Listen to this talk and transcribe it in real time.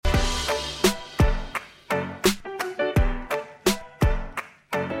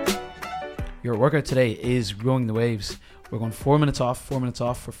Your workout today is rowing the waves. We're going 4 minutes off, 4 minutes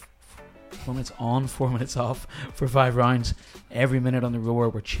off for 4 minutes on, 4 minutes off for 5 rounds. Every minute on the rower,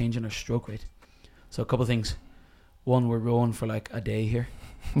 we're changing our stroke rate. So a couple of things. One, we're rowing for like a day here.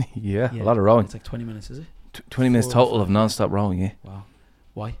 yeah, a lot of rowing. It's like 20 minutes, is it? 20 minutes total of non-stop rowing, yeah. Wow.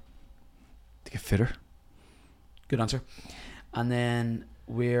 Why? To get fitter. Good answer. And then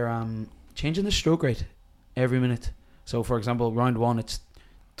we're changing the stroke rate every minute. So for example, round 1, it's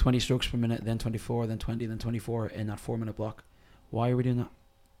 20 strokes per minute, then 24, then 20, then 24 in that 4 minute block. Why are we doing that?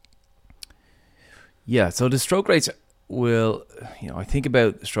 Yeah, so the stroke rates will, I think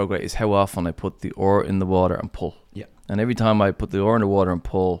about the stroke rate is how often I put the oar in the water and pull. Yeah. And every time I put the oar in the water and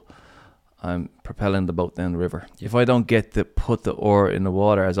pull, I'm propelling the boat down the river. Yeah. If I don't get to put the oar in the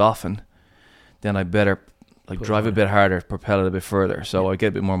water as often, then I better drive a bit harder, propel it a bit further, so I get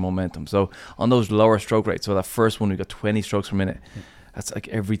a bit more momentum. So on those lower stroke rates, so that first one we got 20 strokes per minute, that's like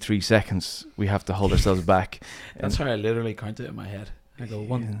every 3 seconds we have to hold ourselves back. That's how I literally count it in my head. I go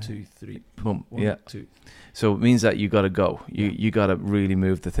 1, 2, 3, boom, 1, 2. So it means that you got to go. You got to really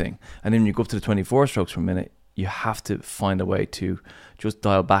move the thing. And then when you go up to the 24 strokes per minute, you have to find a way to just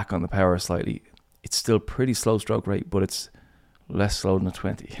dial back on the power slightly. It's still pretty slow stroke rate, but it's less slow than a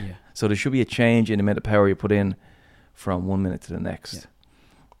 20. Yeah. So there should be a change in the amount of power you put in from 1 minute to the next. Yeah.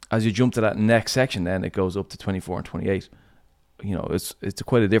 As you jump to that next section, then it goes up to 24 and 28. It's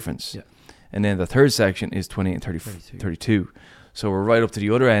quite a difference. Yeah. And then the third section is 20 and 32. So we're right up to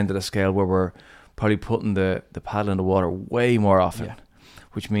the other end of the scale where we're probably putting the paddle in the water way more often,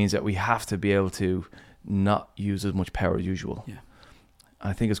 which means that we have to be able to not use as much power as usual. Yeah.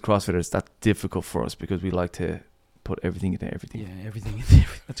 I think as CrossFitters, that's difficult for us because we like to put everything into everything. Yeah, everything into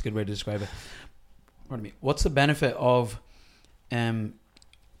everything. That's a good way to describe it. Pardon me. What's the benefit of, because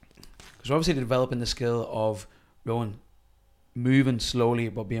we're obviously developing the skill of rowing, moving slowly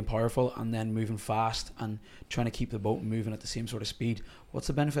but being powerful, and then moving fast and trying to keep the boat moving at the same sort of speed. What's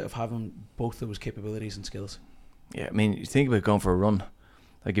the benefit of having both those capabilities and skills? Yeah, I mean, you think about going for a run.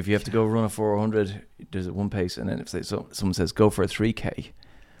 Like if you have to go run a 400, there's a one pace, and then if someone says go for a 3K,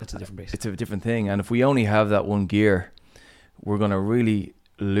 that's a different pace. It's a different thing. And if we only have that one gear, we're going to really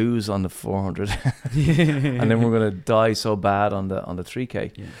lose on the 400 and then we're going to die so bad on the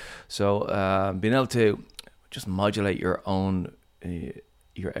 3K. Yeah. So being able to just modulate your own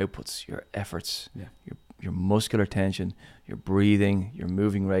your outputs, your efforts, your muscular tension, your breathing, your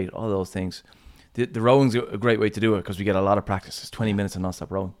moving rate, all those things. The rowing's a great way to do it because we get a lot of practice. It's 20 minutes of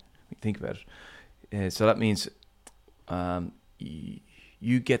non-stop rowing. When you think about it. So that means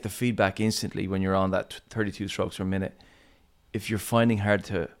you get the feedback instantly when you're on that 32 strokes per minute. If you're finding hard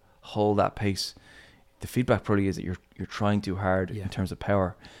to hold that pace, the feedback probably is that you're trying too hard in terms of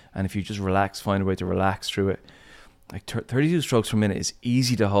power. And if you just relax, find a way to relax through it. Like 32 strokes per minute is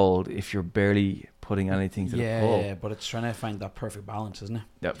easy to hold if you're barely putting anything to the pull. Yeah, but it's trying to find that perfect balance, isn't it?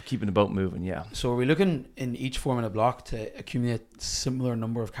 Yeah, keeping the boat moving, yeah. So are we looking in each 4 minute block to accumulate similar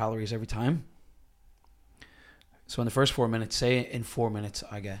number of calories every time? So in the first 4 minutes, say in 4 minutes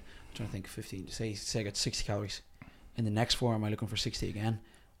I get, I'm trying to think, 15, say I got 60 calories. In the next 4, am I looking for 60 again?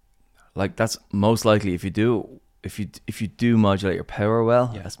 Like that's most likely if you do modulate your power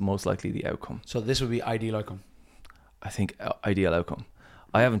well, that's most likely the outcome. So this would be ideal outcome. I think ideal outcome.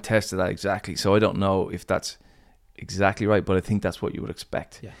 I haven't tested that exactly, so I don't know if that's exactly right, but I think that's what you would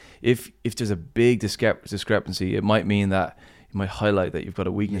expect. Yeah. If there's a big discrepancy, it might mean that it might highlight that you've got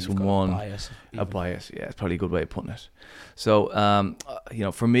a weakness in one. A bias, yeah, it's probably a good way of putting it. So,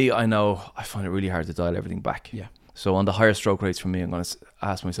 for me, I find it really hard to dial everything back. Yeah. So on the higher stroke rates for me, I'm going to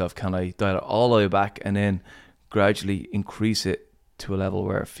ask myself, can I dial it all the way back and then gradually increase it to a level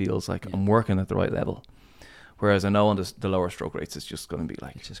where it feels like I'm working at the right level? Whereas I know on the lower stroke rates, it's just going to be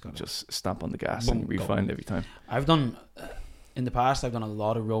like, just stamp on the gas and refine every time. In the past, I've done a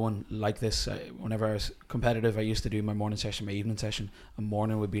lot of rowing like this. Whenever I was competitive, I used to do my morning session, my evening session. A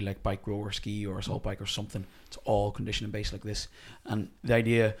morning would be like bike row or ski or assault bike or something. It's all conditioning based like this. And the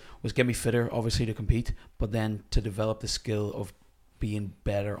idea was get me fitter, obviously, to compete, but then to develop the skill of being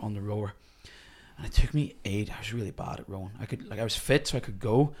better on the rower. And it took me 8. I was really bad at rowing. I was fit, so I could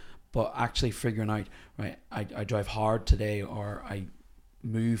go, but actually figuring out, right, I drive hard today or I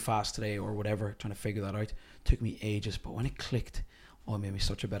move fast today or whatever, trying to figure that out, took me ages. But when it clicked, it made me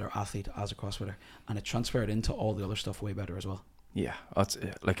such a better athlete as a CrossFitter, and it transferred into all the other stuff way better as well. Yeah,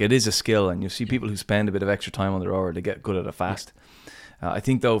 it is a skill, and you see people who spend a bit of extra time on the rower, they get good at it fast. I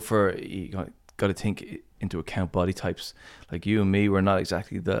think though, you got to think into account body types. Like you and me, we're not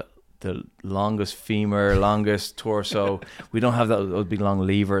exactly the the longest femur, longest torso. We don't have those big long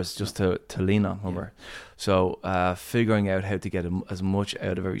levers just to lean on when we're. So figuring out how to get as much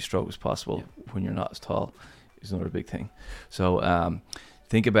out of every stroke as possible when you're not as tall is another big thing. So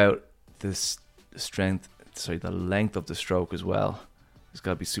think about this the length of the stroke as well. It's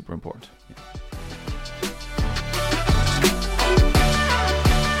got to be super important. Yeah.